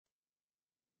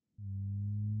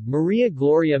Maria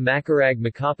Gloria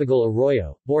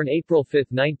Macapagal-Arroyo, born April 5,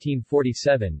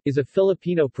 1947, is a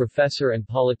Filipino professor and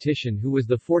politician who was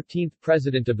the 14th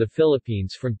President of the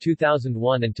Philippines from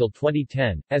 2001 until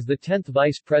 2010, as the 10th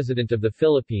Vice President of the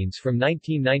Philippines from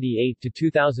 1998 to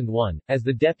 2001, as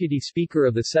the Deputy Speaker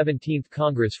of the 17th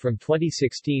Congress from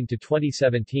 2016 to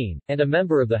 2017, and a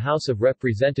member of the House of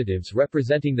Representatives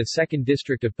representing the 2nd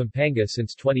District of Pampanga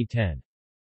since 2010.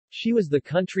 She was the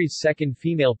country's second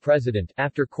female president,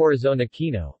 after Corazon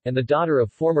Aquino, and the daughter of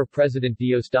former President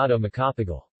Diosdado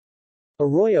Macapagal.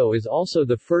 Arroyo is also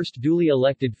the first duly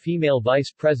elected female vice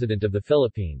president of the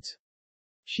Philippines.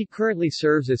 She currently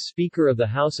serves as Speaker of the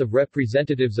House of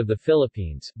Representatives of the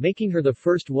Philippines, making her the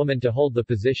first woman to hold the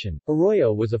position.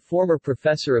 Arroyo was a former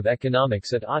professor of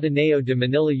economics at Ateneo de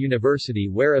Manila University,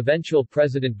 where eventual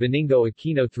President Benigno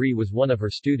Aquino III was one of her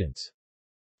students.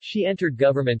 She entered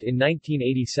government in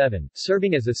 1987,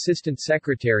 serving as Assistant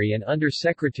Secretary and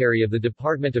Under-Secretary of the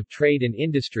Department of Trade and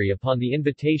Industry upon the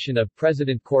invitation of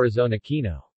President Corazon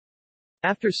Aquino.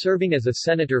 After serving as a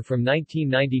senator from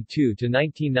 1992 to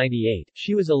 1998,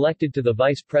 she was elected to the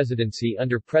vice presidency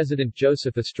under President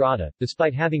Joseph Estrada,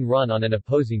 despite having run on an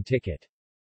opposing ticket.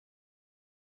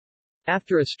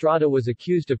 After Estrada was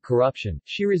accused of corruption,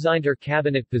 she resigned her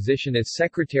cabinet position as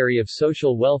Secretary of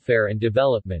Social Welfare and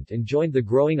Development and joined the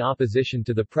growing opposition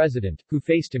to the president, who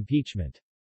faced impeachment.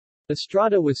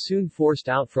 Estrada was soon forced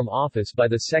out from office by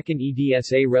the Second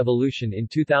EDSA revolution in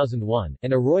 2001,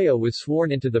 and Arroyo was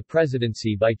sworn into the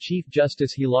presidency by Chief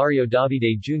Justice Hilario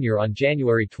Davide Jr. on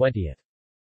January 20.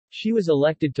 She was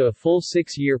elected to a full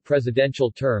 6-year presidential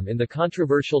term in the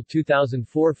controversial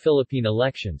 2004 Philippine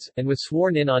elections, and was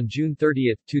sworn in on June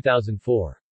 30,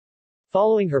 2004.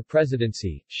 Following her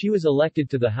presidency, she was elected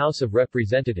to the House of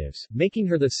Representatives, making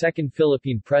her the second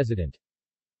Philippine president,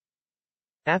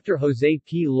 after Jose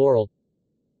P. Laurel,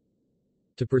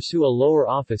 to pursue a lower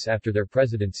office after their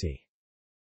presidency.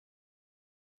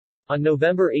 On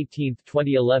November 18,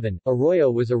 2011,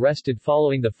 Arroyo was arrested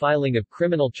following the filing of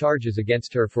criminal charges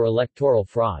against her for electoral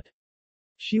fraud.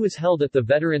 She was held at the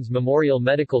Veterans Memorial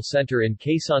Medical Center in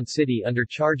Quezon City under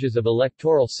charges of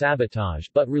electoral sabotage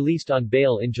but released on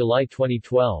bail in July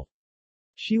 2012.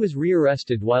 She was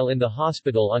rearrested while in the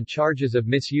hospital on charges of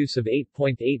misuse of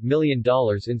 $8.8 million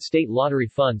in state lottery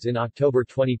funds in October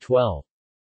 2012.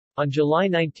 On July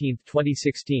 19,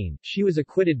 2016, she was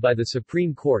acquitted by the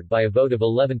Supreme Court by a vote of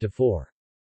 11-4.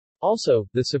 Also,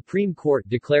 the Supreme Court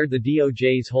declared the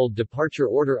DOJ's hold departure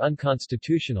order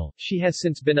unconstitutional. She has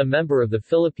since been a member of the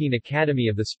Philippine Academy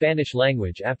of the Spanish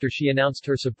Language after she announced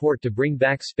her support to bring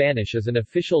back Spanish as an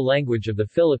official language of the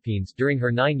Philippines during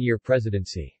her 9-year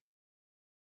presidency.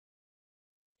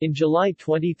 In July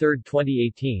 23,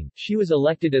 2018, she was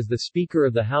elected as the Speaker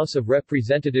of the House of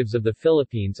Representatives of the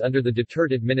Philippines under the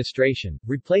Duterte administration,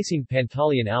 replacing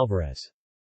Pantaleon Alvarez.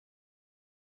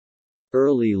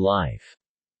 Early life.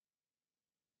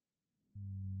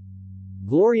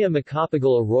 Gloria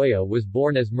Macapagal-Arroyo was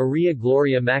born as Maria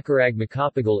Gloria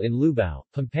Macapagal in Lubao,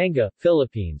 Pampanga,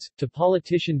 Philippines, to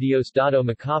politician Diosdado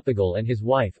Macapagal and his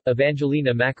wife,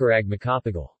 Evangelina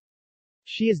Macapagal.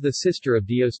 She is the sister of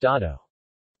Diosdado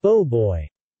Boboy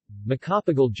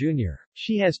Macapagal Jr.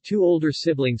 She has 2 older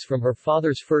siblings from her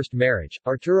father's first marriage,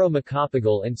 Arturo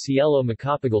Macapagal and Cielo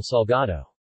Macapagal Salgado.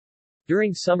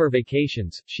 During summer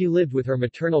vacations, she lived with her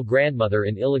maternal grandmother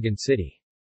in Iligan City.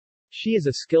 She is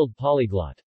a skilled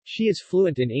polyglot. She is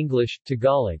fluent in English,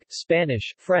 Tagalog,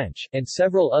 Spanish, French, and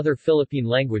several other Philippine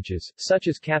languages, such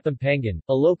as Kapampangan,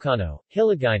 Ilocano,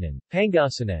 Hiligaynon,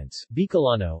 Pangasinense,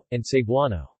 Bicolano, and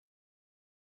Cebuano.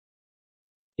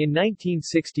 In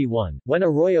 1961, when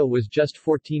Arroyo was just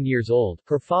 14 years old,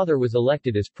 her father was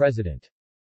elected as president.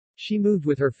 She moved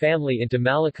with her family into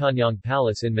Malacañang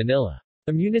Palace in Manila.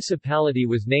 A municipality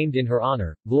was named in her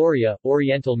honor, Gloria,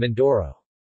 Oriental Mindoro.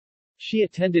 She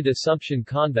attended Assumption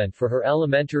Convent for her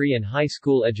elementary and high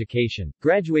school education,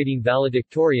 graduating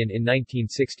valedictorian in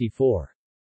 1964.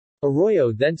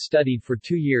 Arroyo then studied for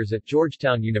 2 years at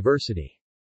Georgetown University.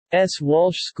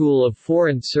 Walsh School of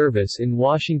Foreign Service in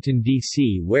Washington,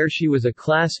 D.C., where she was a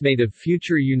classmate of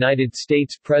future United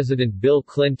States President Bill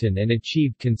Clinton and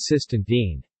achieved consistent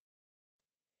Dean's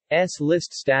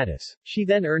List status. She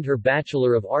then earned her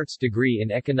Bachelor of Arts degree in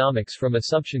Economics from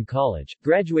Assumption College,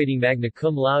 graduating magna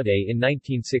cum laude in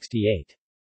 1968.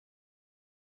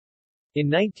 In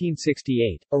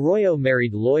 1968, Arroyo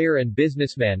married lawyer and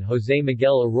businessman Jose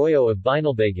Miguel Arroyo of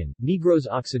Binalbagan, Negros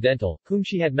Occidental, whom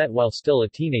she had met while still a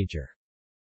teenager.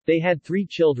 They had 3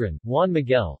 children, Juan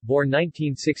Miguel, born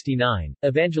 1969,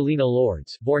 Evangelina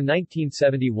Lourdes, born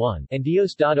 1971, and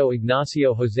Diosdado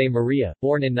Ignacio Jose Maria,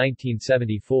 born in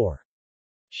 1974.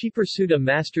 She pursued a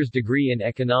master's degree in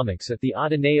economics at the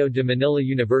Ateneo de Manila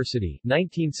University,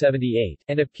 1978,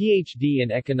 and a PhD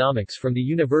in economics from the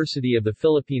University of the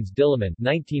Philippines Diliman,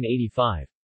 1985.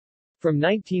 From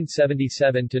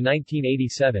 1977 to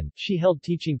 1987, she held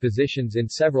teaching positions in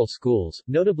several schools,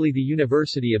 notably the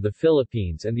University of the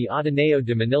Philippines and the Ateneo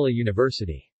de Manila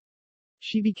University.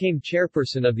 She became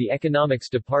chairperson of the economics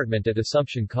department at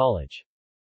Assumption College.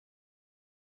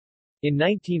 In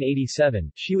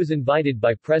 1987, she was invited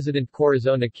by President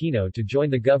Corazon Aquino to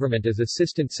join the government as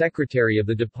Assistant Secretary of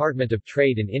the Department of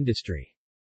Trade and Industry.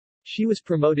 She was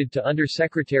promoted to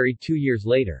Undersecretary 2 years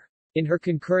later. In her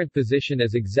concurrent position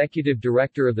as Executive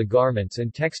Director of the Garments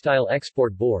and Textile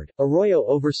Export Board, Arroyo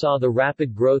oversaw the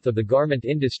rapid growth of the garment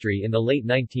industry in the late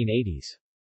 1980s.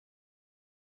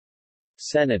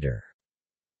 Senator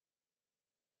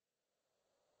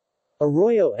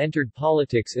Arroyo entered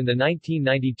politics in the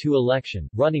 1992 election,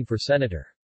 running for senator.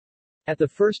 At the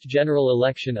first general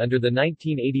election under the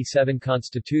 1987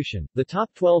 Constitution, the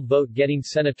top 12 vote-getting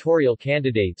senatorial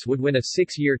candidates would win a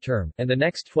 6-year term, and the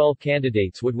next 12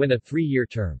 candidates would win a 3-year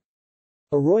term.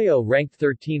 Arroyo ranked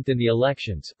 13th in the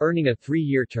elections, earning a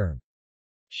 3-year term.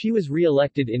 She was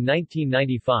re-elected in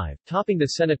 1995, topping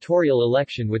the senatorial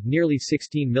election with nearly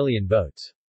 16 million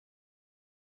votes.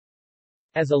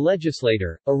 As a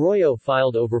legislator, Arroyo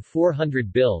filed over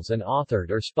 400 bills and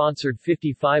authored or sponsored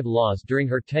 55 laws during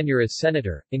her tenure as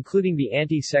senator, including the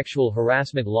Anti-Sexual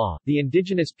Harassment Law, the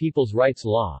Indigenous Peoples' Rights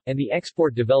Law, and the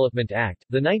Export Development Act.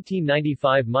 The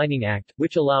 1995 Mining Act,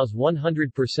 which allows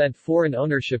 100% foreign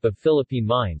ownership of Philippine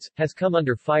mines, has come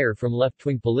under fire from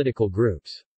left-wing political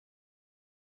groups.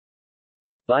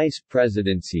 Vice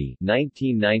Presidency,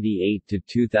 1998 to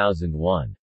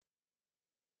 2001.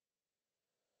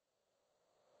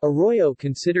 Arroyo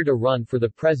considered a run for the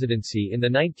presidency in the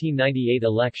 1998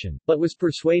 election, but was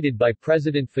persuaded by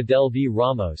President Fidel V.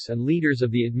 Ramos and leaders of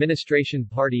the administration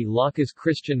party Lakas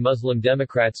Christian Muslim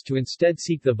Democrats to instead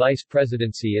seek the vice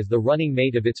presidency as the running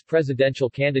mate of its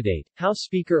presidential candidate, House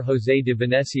Speaker Jose de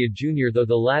Venecia Jr. Though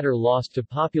the latter lost to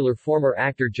popular former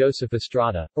actor Joseph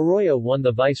Estrada, Arroyo won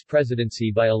the vice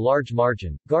presidency by a large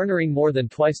margin, garnering more than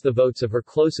twice the votes of her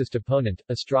closest opponent,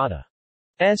 Estrada.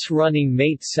 Running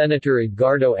mate Senator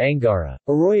Edgardo Angara.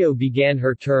 Arroyo began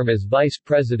her term as vice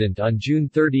president on June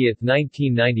 30,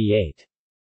 1998.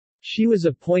 She was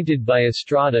appointed by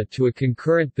Estrada to a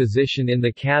concurrent position in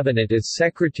the cabinet as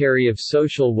Secretary of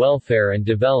Social Welfare and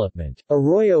Development.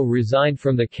 Arroyo resigned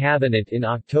from the cabinet in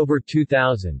October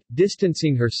 2000,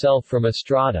 distancing herself from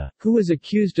Estrada, who was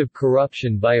accused of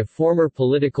corruption by a former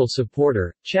political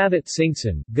supporter, Chavit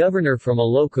Singson, governor from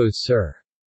Ilocos Sur.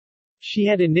 She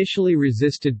had initially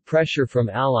resisted pressure from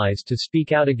allies to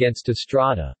speak out against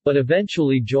Estrada, but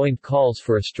eventually joined calls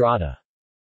for Estrada's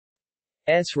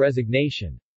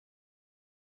resignation.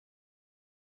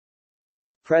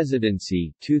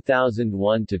 Presidency,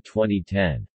 2001 to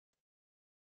 2010.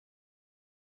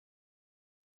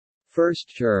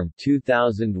 First term,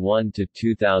 2001 to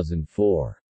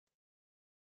 2004.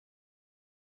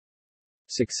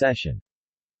 Succession.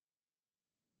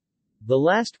 The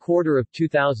last quarter of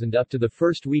 2000 up to the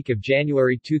first week of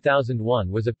January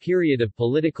 2001 was a period of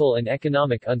political and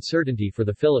economic uncertainty for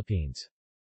the Philippines.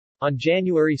 On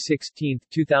January 16,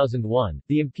 2001,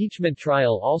 the impeachment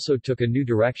trial also took a new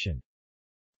direction.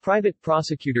 Private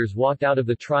prosecutors walked out of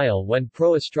the trial when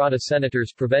pro-Estrada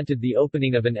senators prevented the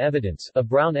opening of an evidence, a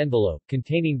brown envelope,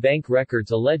 containing bank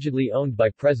records allegedly owned by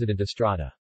President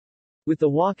Estrada. With the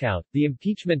walkout, the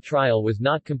impeachment trial was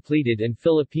not completed and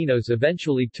Filipinos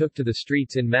eventually took to the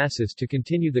streets in masses to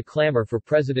continue the clamor for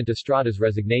President Estrada's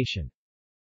resignation.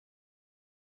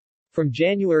 From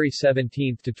January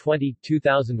 17 to 20,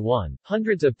 2001,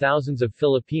 hundreds of thousands of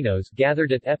Filipinos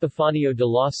gathered at Epifanio de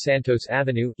los Santos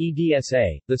Avenue,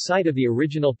 EDSA, the site of the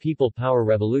original People Power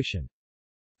Revolution.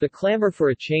 The clamor for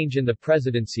a change in the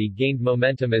presidency gained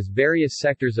momentum as various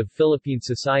sectors of Philippine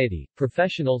society,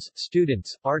 professionals,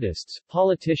 students, artists,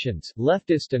 politicians,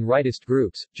 leftist and rightist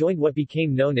groups, joined what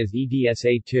became known as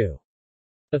EDSA-2.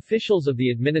 Officials of the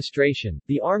administration,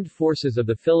 the Armed Forces of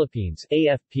the Philippines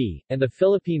AFP, and the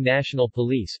Philippine National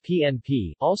Police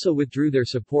PNP, also withdrew their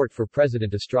support for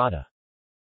President Estrada.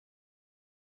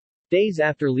 Days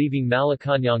after leaving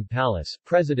Malacañang Palace,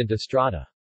 President Estrada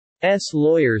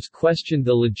lawyers questioned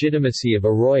the legitimacy of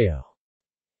Arroyo's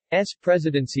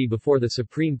presidency before the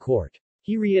Supreme Court.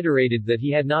 He reiterated that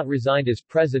he had not resigned as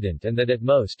president and that at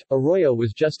most, Arroyo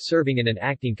was just serving in an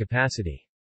acting capacity.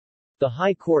 The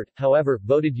High Court, however,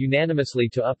 voted unanimously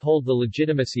to uphold the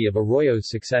legitimacy of Arroyo's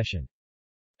succession.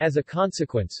 As a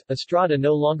consequence, Estrada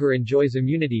no longer enjoys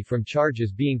immunity from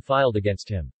charges being filed against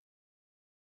him.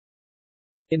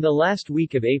 In the last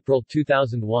week of April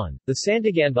 2001, the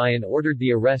Sandiganbayan ordered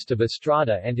the arrest of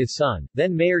Estrada and his son,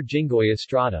 then Mayor Jinggoy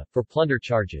Estrada, for plunder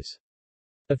charges.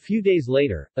 A few days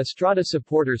later, Estrada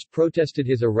supporters protested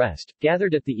his arrest,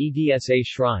 gathered at the EDSA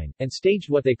shrine, and staged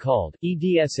what they called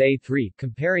EDSA 3,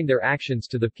 comparing their actions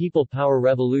to the People Power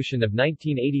Revolution of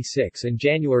 1986 and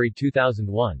January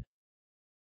 2001.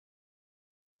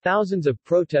 Thousands of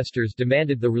protesters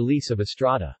demanded the release of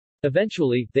Estrada.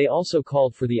 Eventually, they also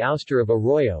called for the ouster of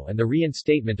Arroyo and the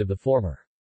reinstatement of the former.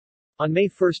 On May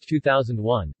 1,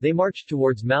 2001, they marched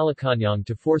towards Malacañang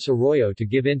to force Arroyo to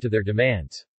give in to their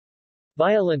demands.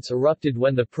 Violence erupted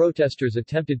when the protesters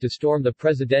attempted to storm the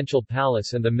presidential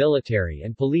palace and the military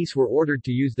and police were ordered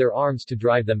to use their arms to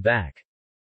drive them back.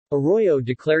 Arroyo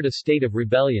declared a state of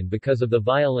rebellion because of the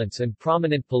violence and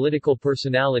prominent political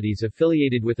personalities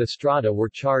affiliated with Estrada were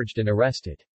charged and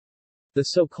arrested. The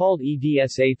so-called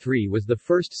EDSA-3 was the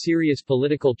first serious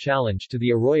political challenge to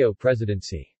the Arroyo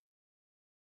presidency.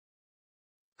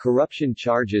 Corruption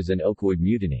charges and Oakwood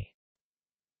Mutiny.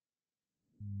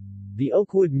 The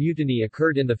Oakwood Mutiny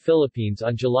occurred in the Philippines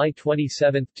on July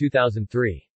 27,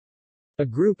 2003. A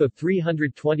group of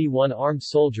 321 armed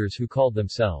soldiers who called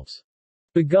themselves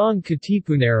Bagong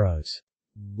Katipuneros,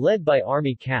 led by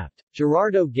Army Capt.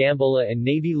 Gerardo Gambola and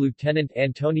Navy Lieutenant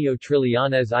Antonio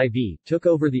Trillanes IV, took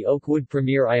over the Oakwood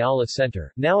Premier Ayala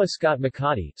Center, now Escot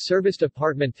Makati, serviced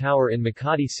apartment tower in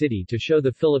Makati City to show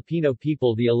the Filipino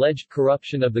people the alleged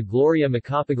corruption of the Gloria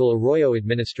Macapagal-Arroyo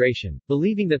administration,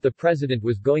 believing that the president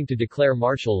was going to declare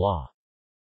martial law.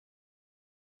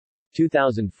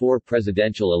 2004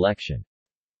 presidential election.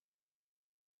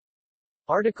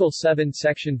 Article 7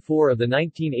 Section 4 of the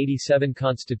 1987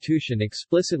 Constitution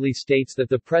explicitly states that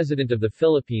the President of the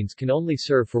Philippines can only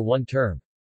serve for one term.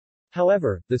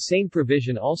 However, the same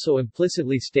provision also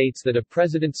implicitly states that a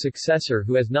president's successor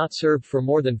who has not served for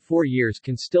more than 4 years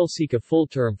can still seek a full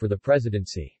term for the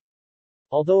presidency.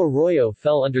 Although Arroyo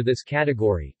fell under this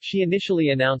category, she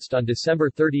initially announced on December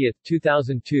 30,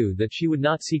 2002 that she would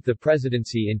not seek the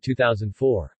presidency in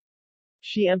 2004.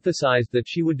 She emphasized that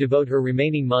she would devote her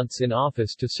remaining months in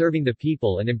office to serving the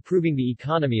people and improving the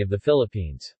economy of the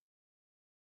Philippines.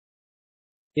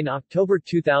 In October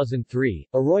 2003,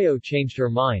 Arroyo changed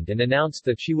her mind and announced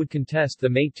that she would contest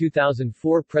the May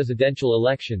 2004 presidential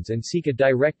elections and seek a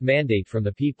direct mandate from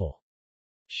the people.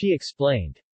 She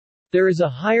explained, "There is a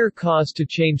higher cause to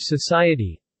change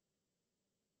society,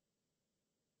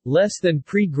 less than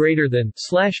pre greater than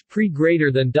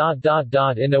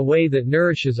in a way that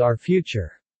nourishes our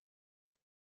future."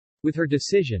 With her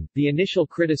decision, the initial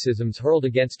criticisms hurled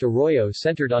against Arroyo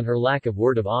centered on her lack of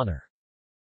word of honor.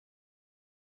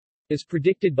 As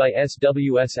predicted by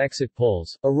SWS exit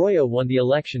polls, Arroyo won the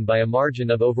election by a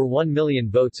margin of over 1 million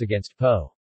votes against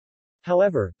Poe.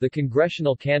 However, the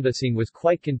congressional canvassing was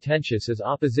quite contentious as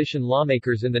opposition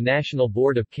lawmakers in the National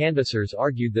Board of Canvassers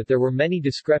argued that there were many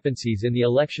discrepancies in the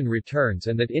election returns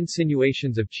and that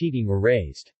insinuations of cheating were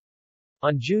raised.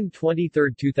 On June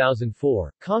 23,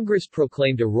 2004, Congress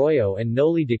proclaimed Arroyo and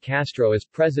Noli de Castro as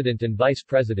president and vice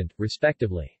president,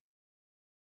 respectively.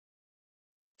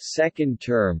 Second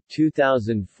term,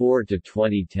 2004 to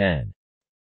 2010.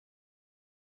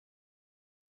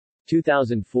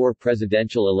 2004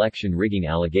 presidential election rigging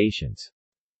allegations.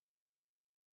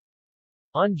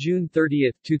 On June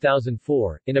 30,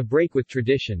 2004, in a break with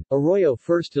tradition, Arroyo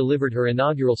first delivered her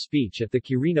inaugural speech at the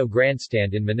Quirino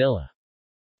Grandstand in Manila.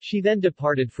 She then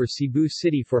departed for Cebu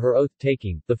City for her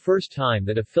oath-taking, the first time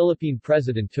that a Philippine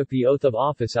president took the oath of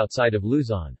office outside of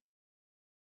Luzon.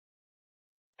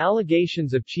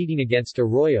 Allegations of cheating against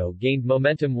Arroyo gained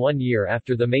momentum 1 year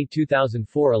after the May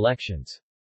 2004 elections.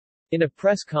 In a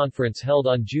press conference held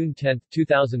on June 10,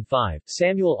 2005,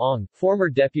 Samuel Ong, former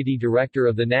deputy director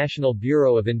of the National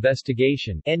Bureau of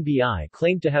Investigation (NBI),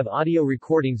 claimed to have audio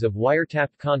recordings of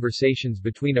wiretapped conversations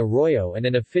between Arroyo and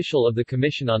an official of the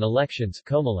Commission on Elections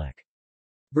 (COMELEC).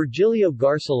 Virgilio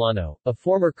Garcelano, a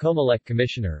former COMELEC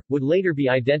commissioner, would later be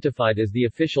identified as the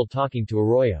official talking to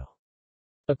Arroyo.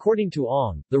 According to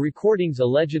Ong, the recordings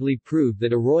allegedly proved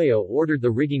that Arroyo ordered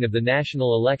the rigging of the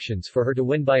national elections for her to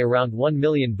win by around 1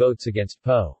 million votes against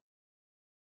Poe.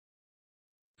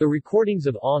 The recordings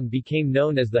of Ong became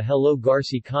known as the Hello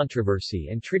Garci controversy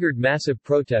and triggered massive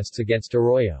protests against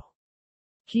Arroyo.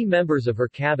 Key members of her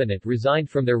cabinet resigned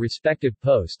from their respective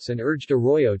posts and urged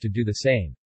Arroyo to do the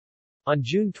same. On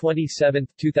June 27,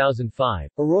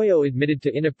 2005, Arroyo admitted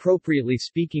to inappropriately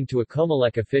speaking to a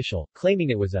COMELEC official, claiming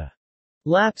it was a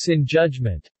lapse in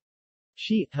judgment.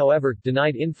 She, however,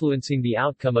 denied influencing the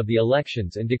outcome of the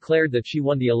elections and declared that she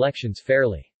won the elections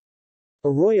fairly.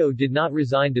 Arroyo did not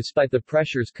resign despite the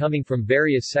pressures coming from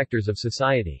various sectors of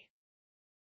society.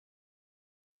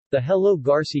 The Hello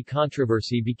Garci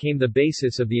controversy became the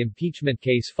basis of the impeachment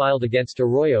case filed against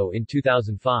Arroyo in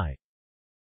 2005.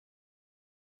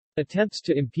 Attempts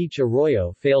to impeach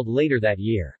Arroyo failed later that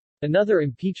year. Another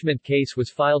impeachment case was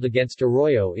filed against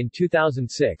Arroyo in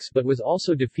 2006 but was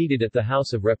also defeated at the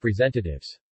House of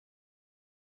Representatives.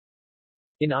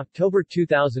 In October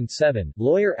 2007,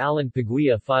 lawyer Alan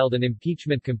Peguia filed an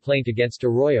impeachment complaint against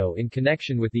Arroyo in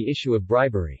connection with the issue of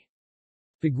bribery.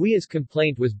 Peguia's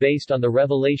complaint was based on the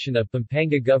revelation of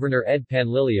Pampanga Governor Ed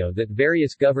Panlilio that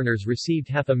various governors received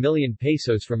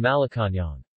 $500,000 from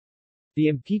Malacañang. The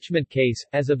impeachment case,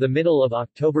 as of the middle of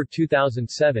October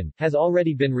 2007, has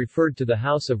already been referred to the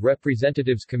House of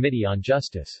Representatives Committee on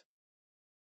Justice.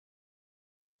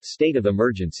 State of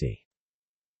emergency.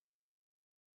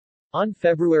 On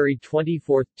February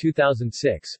 24,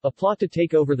 2006, a plot to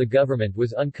take over the government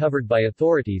was uncovered by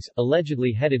authorities,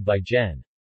 allegedly headed by Gen.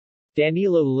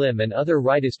 Danilo Lim and other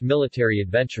rightist military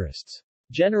adventurists.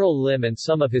 General Lim and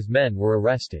some of his men were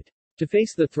arrested. To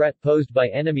face the threat posed by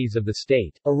enemies of the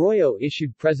state, Arroyo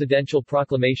issued Presidential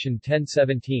Proclamation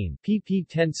 1017, pp.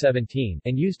 1017,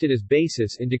 and used it as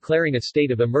basis in declaring a state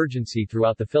of emergency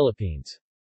throughout the Philippines.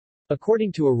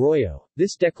 According to Arroyo,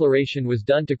 this declaration was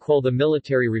done to quell the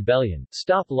military rebellion,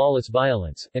 stop lawless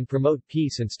violence, and promote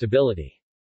peace and stability.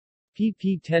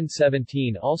 pp.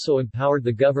 1017 also empowered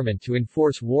the government to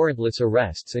enforce warrantless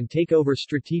arrests and take over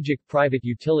strategic private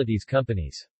utilities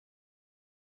companies.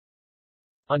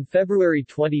 On February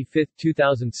 25,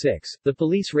 2006, the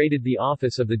police raided the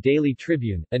office of the Daily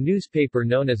Tribune, a newspaper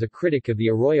known as a critic of the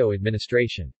Arroyo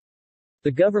administration.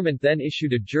 The government then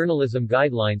issued a journalism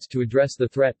guidelines to address the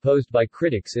threat posed by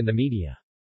critics in the media.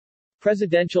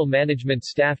 Presidential Management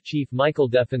Staff Chief Michael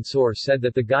Defensor said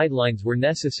that the guidelines were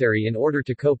necessary in order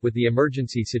to cope with the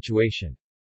emergency situation.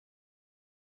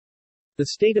 The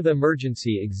state of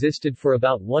emergency existed for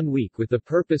about 1 week with the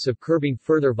purpose of curbing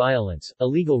further violence,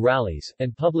 illegal rallies,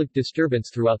 and public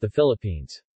disturbance throughout the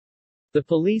Philippines. The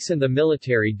police and the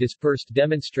military dispersed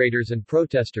demonstrators and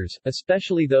protesters,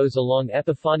 especially those along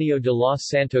Epifanio de los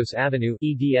Santos Avenue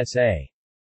 (EDSA).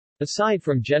 Aside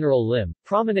from General Lim,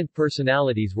 prominent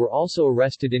personalities were also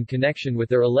arrested in connection with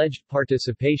their alleged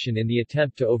participation in the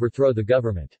attempt to overthrow the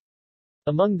government.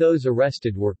 Among those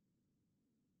arrested were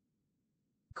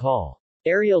Col.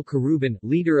 Ariel Caruban,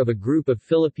 leader of a group of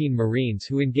Philippine Marines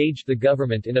who engaged the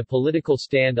government in a political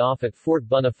standoff at Fort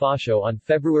Bonifacio on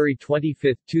February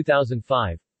 25,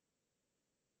 2005.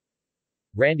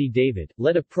 Randy David,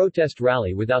 led a protest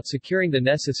rally without securing the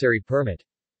necessary permit.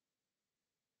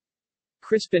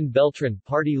 Crispin Beltran,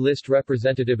 party list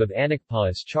representative of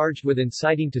Anacpaas charged with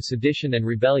inciting to sedition and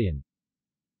rebellion.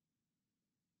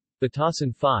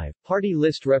 Batasan 5, party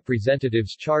list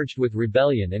representatives charged with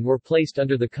rebellion and were placed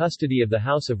under the custody of the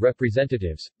House of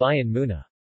Representatives, Bayan Muna.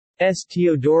 S.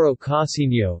 Teodoro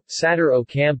Casino, Satur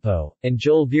Ocampo, and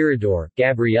Joel Virador,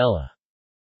 Gabriela.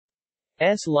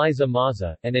 S. Liza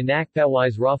Maza, and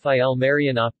Anacpawais Rafael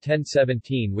Marian Op.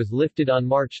 1017 was lifted on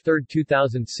March 3,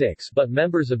 2006 but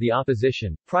members of the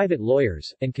opposition, private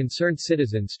lawyers, and concerned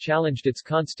citizens challenged its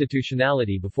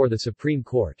constitutionality before the Supreme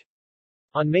Court.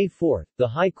 On May 4, the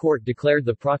High Court declared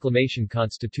the proclamation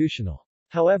constitutional.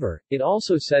 However, it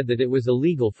also said that it was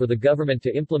illegal for the government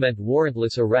to implement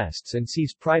warrantless arrests and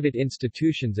seize private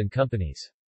institutions and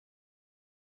companies.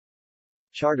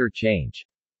 Charter change.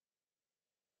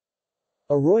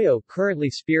 Arroyo currently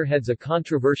spearheads a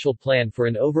controversial plan for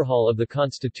an overhaul of the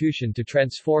Constitution to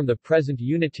transform the present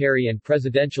unitary and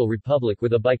presidential republic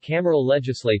with a bicameral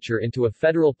legislature into a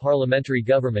federal parliamentary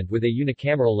government with a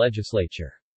unicameral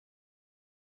legislature.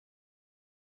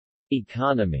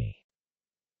 Economy.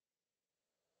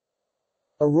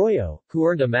 Arroyo, who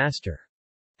earned a master's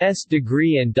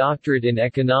degree and doctorate in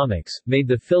economics, made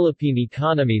the Philippine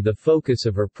economy the focus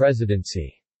of her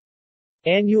presidency.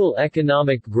 Annual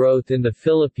economic growth in the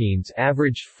Philippines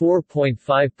averaged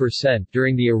 4.5%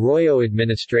 during the Arroyo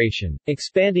administration,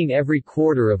 expanding every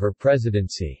quarter of her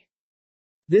presidency.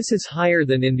 This is higher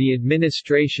than in the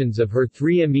administrations of her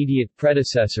three immediate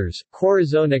predecessors,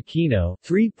 Corazon Aquino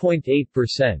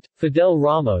 3.8%, Fidel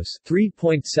Ramos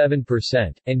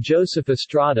 3.7%, and Joseph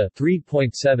Estrada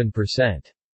 3.7%.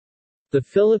 The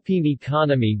Philippine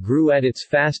economy grew at its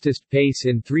fastest pace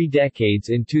in 3 decades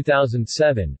in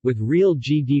 2007, with real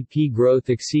GDP growth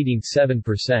exceeding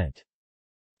 7%.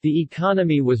 The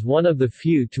economy was one of the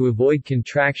few to avoid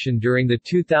contraction during the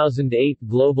 2008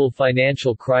 global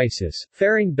financial crisis,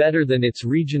 faring better than its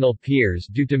regional peers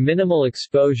due to minimal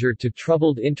exposure to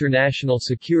troubled international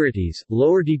securities,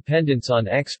 lower dependence on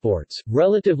exports,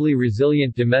 relatively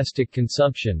resilient domestic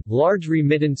consumption, large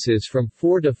remittances from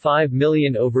 4 to 5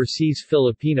 million overseas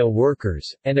Filipino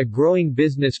workers, and a growing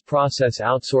business process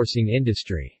outsourcing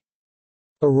industry.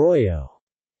 Arroyo's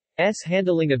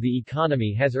handling of the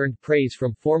economy has earned praise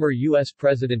from former U.S.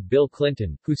 President Bill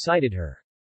Clinton, who cited her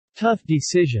tough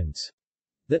decisions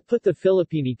that put the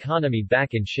Philippine economy back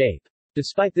in shape.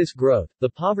 Despite this growth, the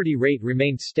poverty rate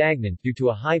remained stagnant due to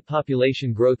a high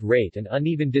population growth rate and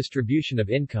uneven distribution of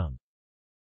income.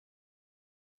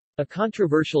 A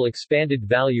controversial expanded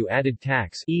value-added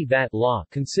tax (EVAT) law,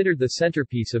 considered the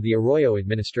centerpiece of the Arroyo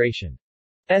administration.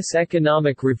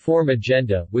 Economic reform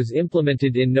agenda, was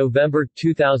implemented in November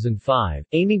 2005,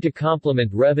 aiming to complement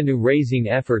revenue-raising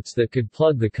efforts that could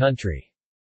plug the country's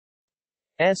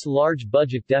large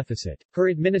budget deficit. Her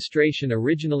administration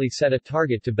originally set a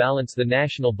target to balance the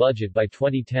national budget by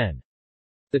 2010.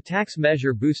 The tax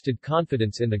measure boosted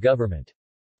confidence in the government's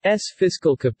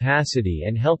fiscal capacity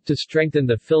and helped to strengthen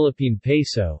the Philippine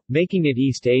peso, making it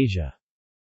East Asia's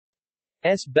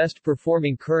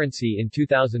best-performing currency in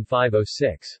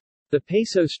 2005-06. The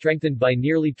peso strengthened by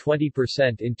nearly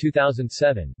 20% in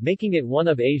 2007, making it one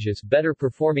of Asia's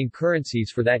better-performing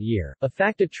currencies for that year, a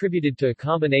fact attributed to a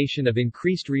combination of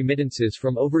increased remittances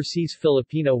from overseas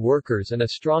Filipino workers and a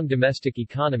strong domestic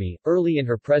economy. Early in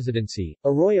her presidency,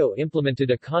 Arroyo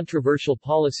implemented a controversial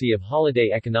policy of holiday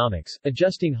economics,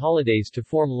 adjusting holidays to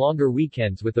form longer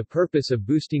weekends with the purpose of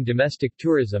boosting domestic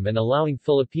tourism and allowing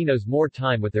Filipinos more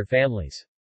time with their families.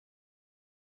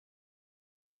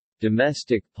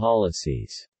 Domestic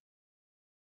policies.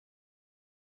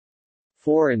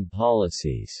 Foreign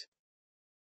policies.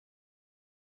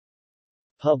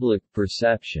 Public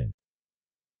perception.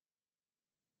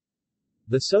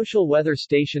 The Social Weather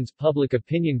Station's Public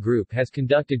Opinion Group has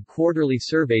conducted quarterly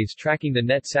surveys tracking the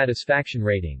net satisfaction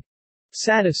rating.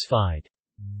 Satisfied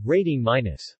rating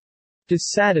minus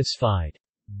dissatisfied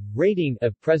rating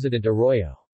of President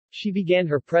Arroyo. She began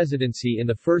her presidency in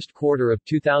the first quarter of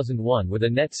 2001 with a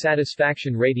net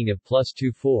satisfaction rating of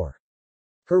 +24.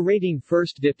 Her rating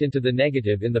first dipped into the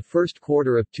negative in the first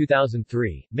quarter of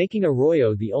 2003, making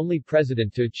Arroyo the only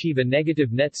president to achieve a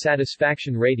negative net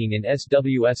satisfaction rating in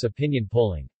SWS opinion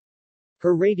polling.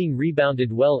 Her rating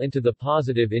rebounded well into the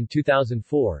positive in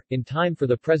 2004, in time for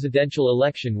the presidential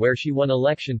election where she won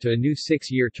election to a new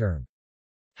 6-year term.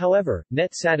 However,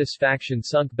 net satisfaction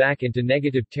sunk back into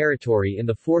negative territory in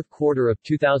the fourth quarter of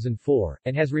 2004,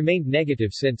 and has remained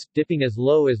negative since, dipping as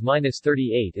low as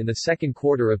 -38 in the second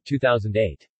quarter of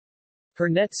 2008. Her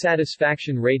net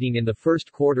satisfaction rating in the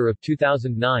first quarter of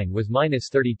 2009 was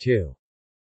 -32.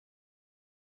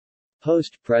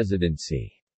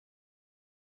 Post-presidency.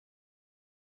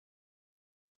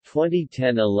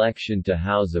 2010 election to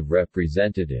House of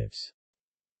Representatives.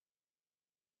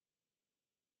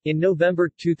 In November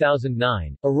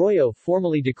 2009, Arroyo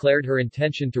formally declared her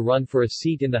intention to run for a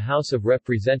seat in the House of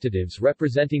Representatives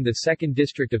representing the 2nd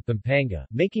District of Pampanga,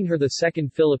 making her the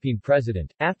second Philippine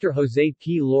president, after Jose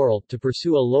P. Laurel, to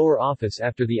pursue a lower office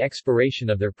after the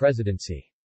expiration of their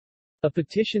presidency. A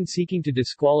petition seeking to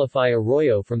disqualify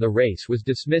Arroyo from the race was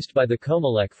dismissed by the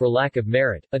COMELEC for lack of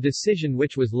merit, a decision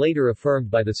which was later affirmed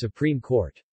by the Supreme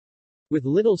Court. With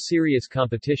little serious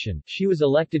competition, she was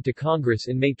elected to Congress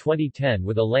in May 2010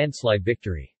 with a landslide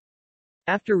victory.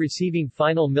 After receiving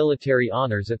final military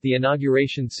honors at the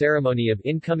inauguration ceremony of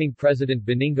incoming President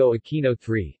Benigno Aquino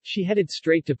III, she headed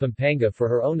straight to Pampanga for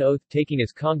her own oath-taking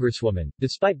as Congresswoman.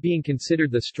 Despite being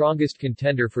considered the strongest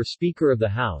contender for Speaker of the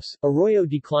House, Arroyo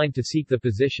declined to seek the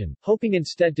position, hoping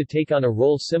instead to take on a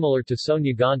role similar to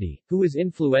Sonia Gandhi, who was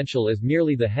influential as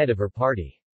merely the head of her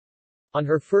party. On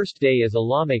her first day as a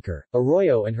lawmaker,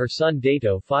 Arroyo and her son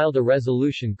Dato filed a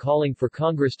resolution calling for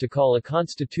Congress to call a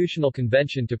constitutional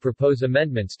convention to propose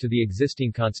amendments to the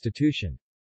existing constitution.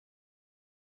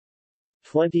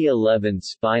 2011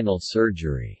 spinal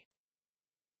surgery.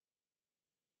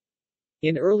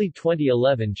 In early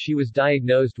 2011 she was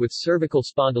diagnosed with cervical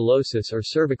spondylosis or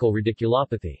cervical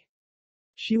radiculopathy.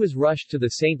 She was rushed to the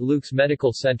St. Luke's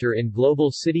Medical Center in Global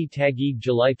City Taguig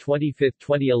July 25,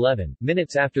 2011,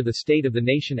 minutes after the State of the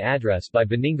Nation address by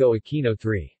Benigno Aquino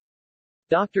III.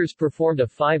 Doctors performed a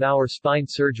 5-hour spine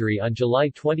surgery on July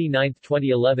 29,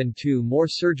 2011. 2 more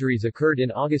surgeries occurred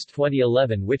in August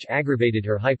 2011 which aggravated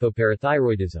her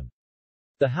hypoparathyroidism.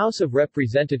 The House of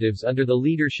Representatives under the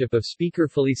leadership of Speaker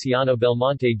Feliciano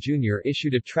Belmonte Jr.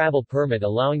 issued a travel permit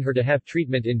allowing her to have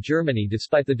treatment in Germany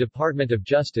despite the Department of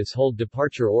Justice hold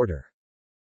departure order.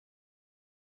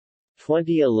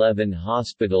 2011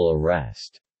 hospital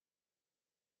arrest.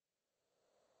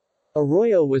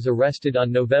 Arroyo was arrested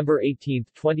on November 18,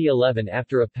 2011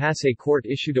 after a Pasay court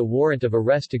issued a warrant of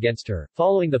arrest against her,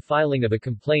 following the filing of a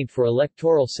complaint for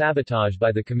electoral sabotage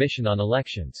by the Commission on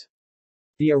Elections.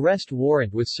 The arrest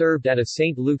warrant was served at a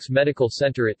St. Luke's Medical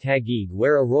Center at Taguig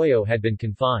where Arroyo had been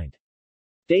confined.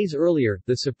 Days earlier,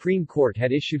 the Supreme Court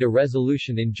had issued a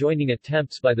resolution enjoining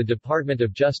attempts by the Department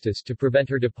of Justice to prevent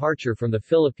her departure from the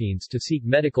Philippines to seek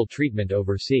medical treatment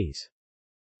overseas.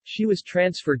 She was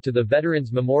transferred to the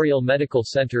Veterans Memorial Medical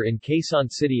Center in Quezon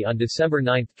City on December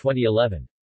 9, 2011.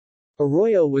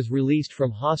 Arroyo was released from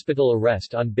hospital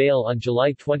arrest on bail on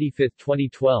July 25,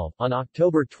 2012. On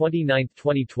October 29,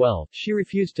 2012, she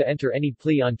refused to enter any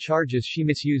plea on charges she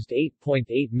misused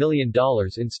 $8.8 million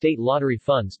in state lottery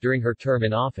funds during her term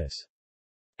in office.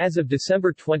 As of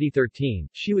December 2013,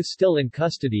 she was still in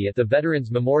custody at the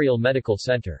Veterans Memorial Medical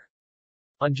Center.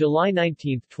 On July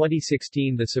 19,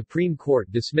 2016, the Supreme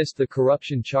Court dismissed the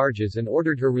corruption charges and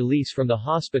ordered her release from the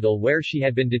hospital where she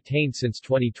had been detained since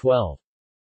 2012.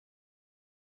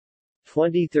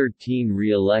 2013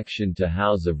 re-election to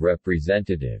House of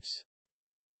Representatives.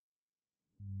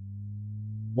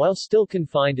 While still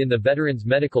confined in the Veterans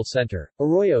Medical Center,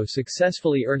 Arroyo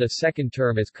successfully earned a second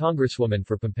term as Congresswoman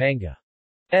for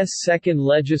Pampanga's 2nd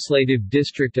Legislative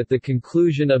District at the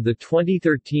conclusion of the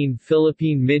 2013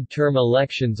 Philippine midterm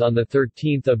elections on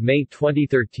 13 May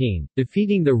 2013,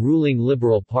 defeating the ruling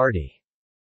Liberal Party.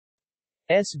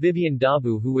 Vivian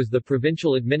Dabu, who was the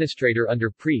provincial administrator under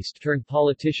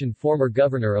priest-turned-politician former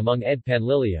governor among Ed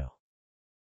Panlilio.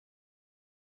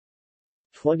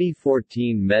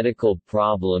 2014 medical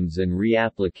problems and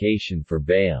reapplication for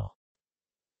bail.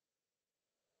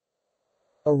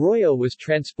 Arroyo was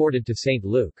transported to St.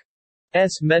 Luke's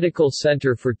Medical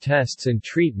Center for tests and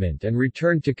treatment and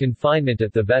returned to confinement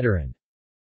at the Veterans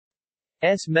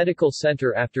Medical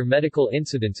Center after medical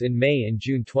incidents in May and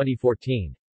June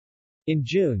 2014. In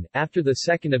June, after the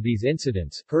second of these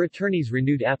incidents, her attorneys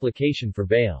renewed application for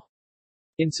bail.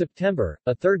 In September,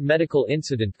 a third medical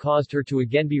incident caused her to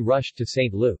again be rushed to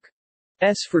St. Luke's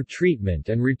for treatment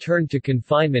and returned to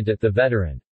confinement at the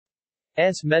Veterans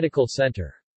Medical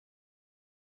Center.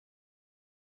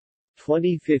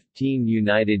 2015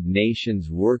 United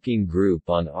Nations Working Group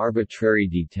on Arbitrary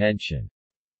Detention.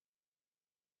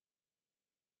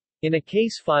 In a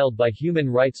case filed by human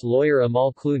rights lawyer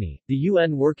Amal Clooney, the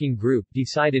UN Working Group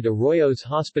decided Arroyo's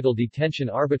hospital detention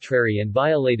arbitrary and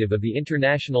violative of the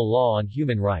international law on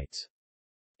human rights.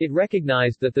 It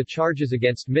recognized that the charges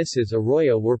against Mrs.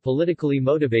 Arroyo were politically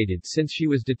motivated since she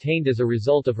was detained as a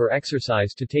result of her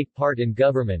exercise to take part in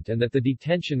government and that the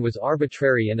detention was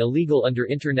arbitrary and illegal under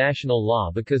international law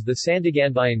because the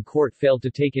Sandiganbayan court failed to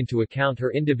take into account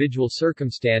her individual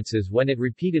circumstances when it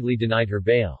repeatedly denied her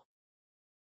bail.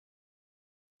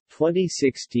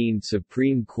 2016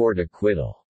 Supreme Court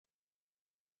acquittal.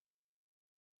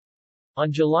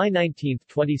 On July 19,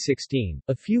 2016,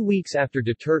 a few weeks after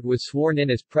Duterte was sworn in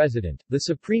as president, the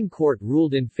Supreme Court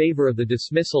ruled in favor of the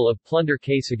dismissal of plunder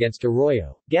case against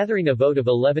Arroyo, gathering a vote of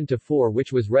 11-4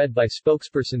 which was read by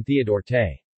spokesperson Theodore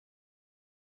Tay.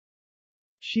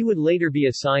 She would later be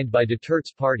assigned by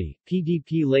Duterte's party,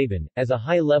 PDP Laban, as a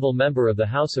high-level member of the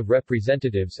House of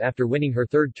Representatives after winning her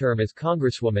third term as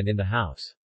Congresswoman in the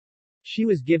House. She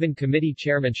was given committee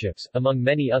chairmanships, among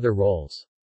many other roles.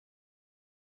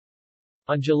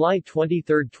 On July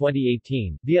 23,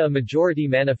 2018, via a majority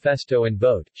manifesto and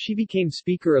vote, she became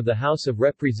Speaker of the House of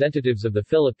Representatives of the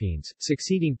Philippines,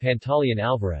 succeeding Pantaleon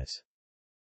Alvarez.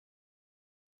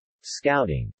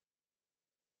 Scouting.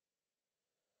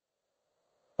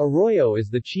 Arroyo is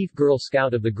the Chief Girl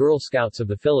Scout of the Girl Scouts of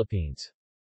the Philippines.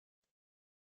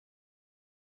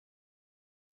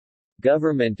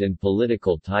 Government and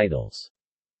political titles.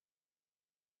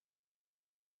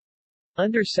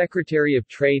 Under Secretary of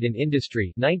Trade and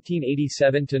Industry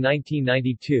 1987 to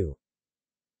 1992.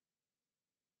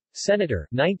 Senator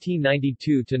 1992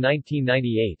 to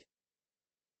 1998.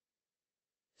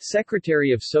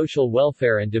 Secretary of Social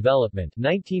Welfare and Development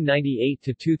 1998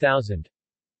 to 2000.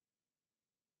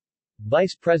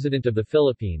 Vice President of the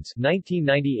Philippines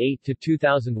 1998 to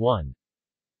 2001.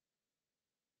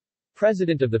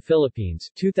 President of the Philippines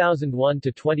 2001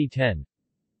 to 2010.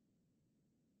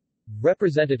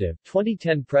 Representative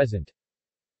 2010-present.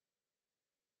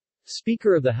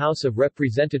 Speaker of the House of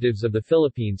Representatives of the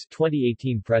Philippines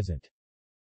 2018-present.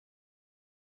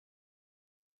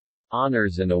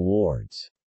 Honors and awards.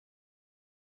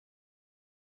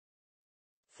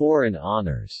 Foreign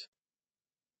honors.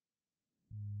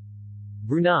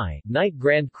 Brunei, Knight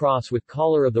Grand Cross with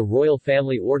Collar of the Royal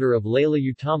Family Order of Laila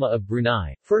Utama of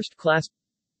Brunei, First Class.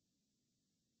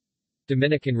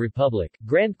 Dominican Republic,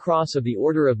 Grand Cross of the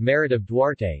Order of Merit of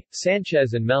Duarte,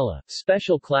 Sanchez and Mella,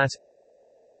 Special Class.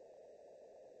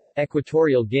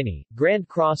 Equatorial Guinea, Grand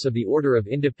Cross of the Order of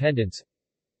Independence.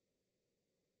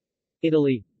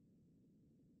 Italy.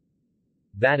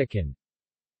 Vatican.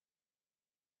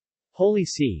 Holy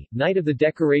See, Knight of the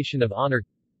Decoration of Honor.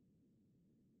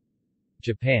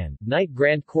 Japan, Knight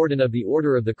Grand Cordon of the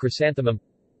Order of the Chrysanthemum.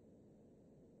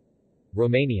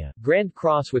 Romania, Grand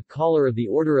Cross with Collar of the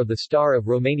Order of the Star of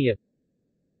Romania.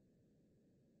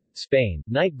 Spain,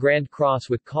 Knight Grand Cross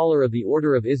with Collar of the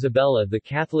Order of Isabella the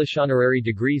Catholic. Honorary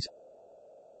degrees.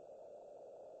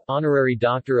 Honorary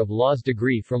Doctor of Laws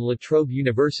degree from La Trobe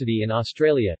University in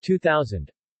Australia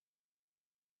 2000.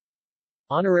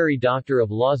 Honorary Doctor of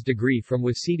Laws degree from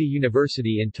Waseda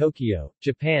University in Tokyo,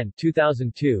 Japan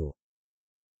 2002.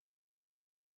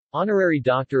 Honorary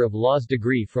Doctor of Laws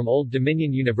degree from Old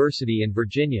Dominion University in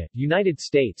Virginia, United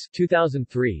States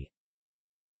 2003.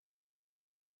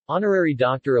 Honorary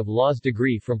Doctor of Laws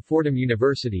degree from Fordham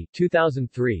University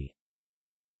 2003.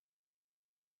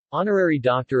 Honorary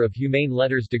Doctor of Humane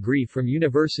Letters degree from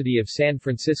University of San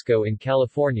Francisco in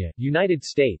California, United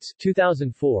States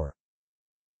 2004.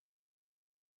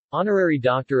 Honorary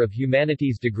Doctor of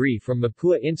Humanities degree from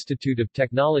Mapua Institute of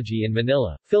Technology in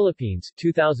Manila, Philippines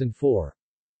 2004.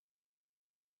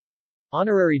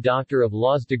 Honorary Doctor of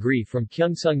Laws degree from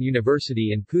Kyungsung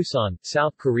University in Pusan,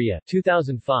 South Korea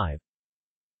 2005.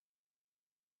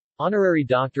 Honorary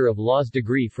Doctor of Laws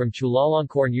degree from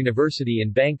Chulalongkorn University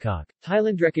in Bangkok,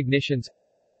 Thailand. Recognitions.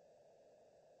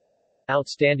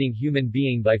 Outstanding Human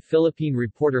Being by Philippine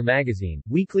Reporter Magazine,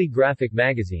 Weekly Graphic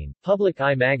Magazine, Public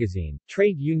Eye Magazine,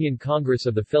 Trade Union Congress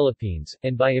of the Philippines,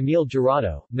 and by Emil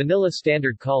Jurado, Manila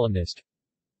Standard columnist.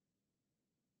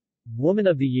 Woman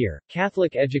of the Year,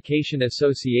 Catholic Education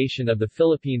Association of the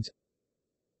Philippines.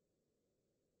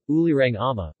 Ulirang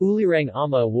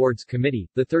Ama Awards Committee,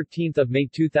 13 May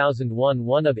 2001.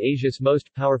 One of Asia's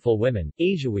most powerful women,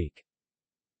 Asia Week.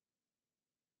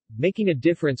 Making a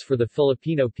difference for the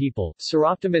Filipino people,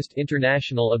 Seroptimist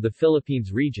International of the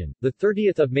Philippines region,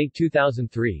 30 May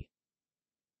 2003.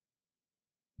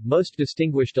 Most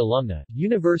Distinguished Alumna,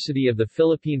 University of the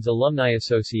Philippines Alumni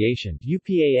Association,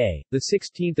 UPAA,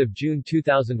 16 June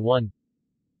 2001.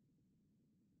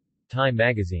 Time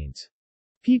Magazine's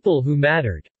People Who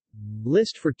Mattered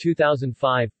list for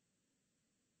 2005.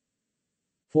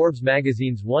 Forbes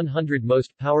magazine's 100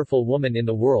 Most Powerful Women in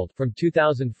the World from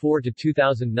 2004 to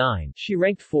 2009. She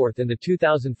ranked 4th in the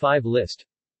 2005 list.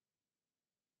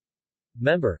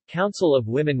 Member, Council of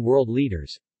Women World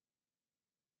Leaders.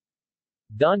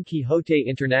 Don Quixote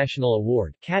International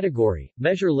Award, category,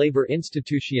 Measure Labor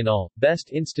Institucional, Best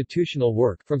Institutional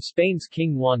Work, from Spain's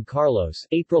King Juan Carlos,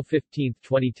 April 15,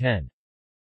 2010.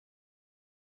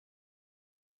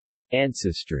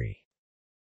 Ancestry.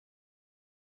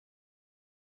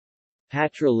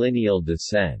 Patrilineal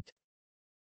descent.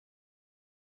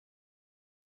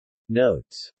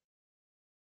 Notes.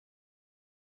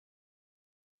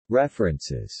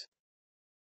 References.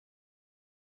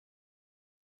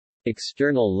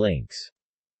 External links.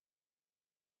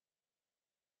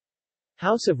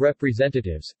 House of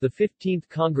Representatives, the 15th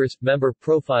Congress, Member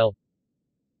Profile.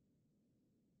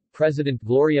 President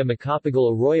Gloria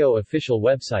Macapagal-Arroyo official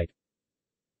website.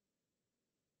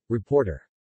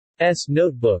 Reporter's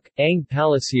Notebook, Ang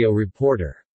Palacio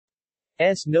Reporter's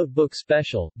Notebook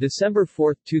Special, December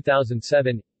 4,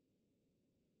 2007.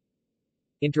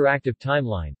 Interactive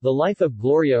Timeline, The Life of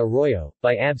Gloria Arroyo,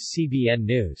 by ABS-CBN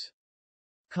News.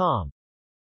 Com.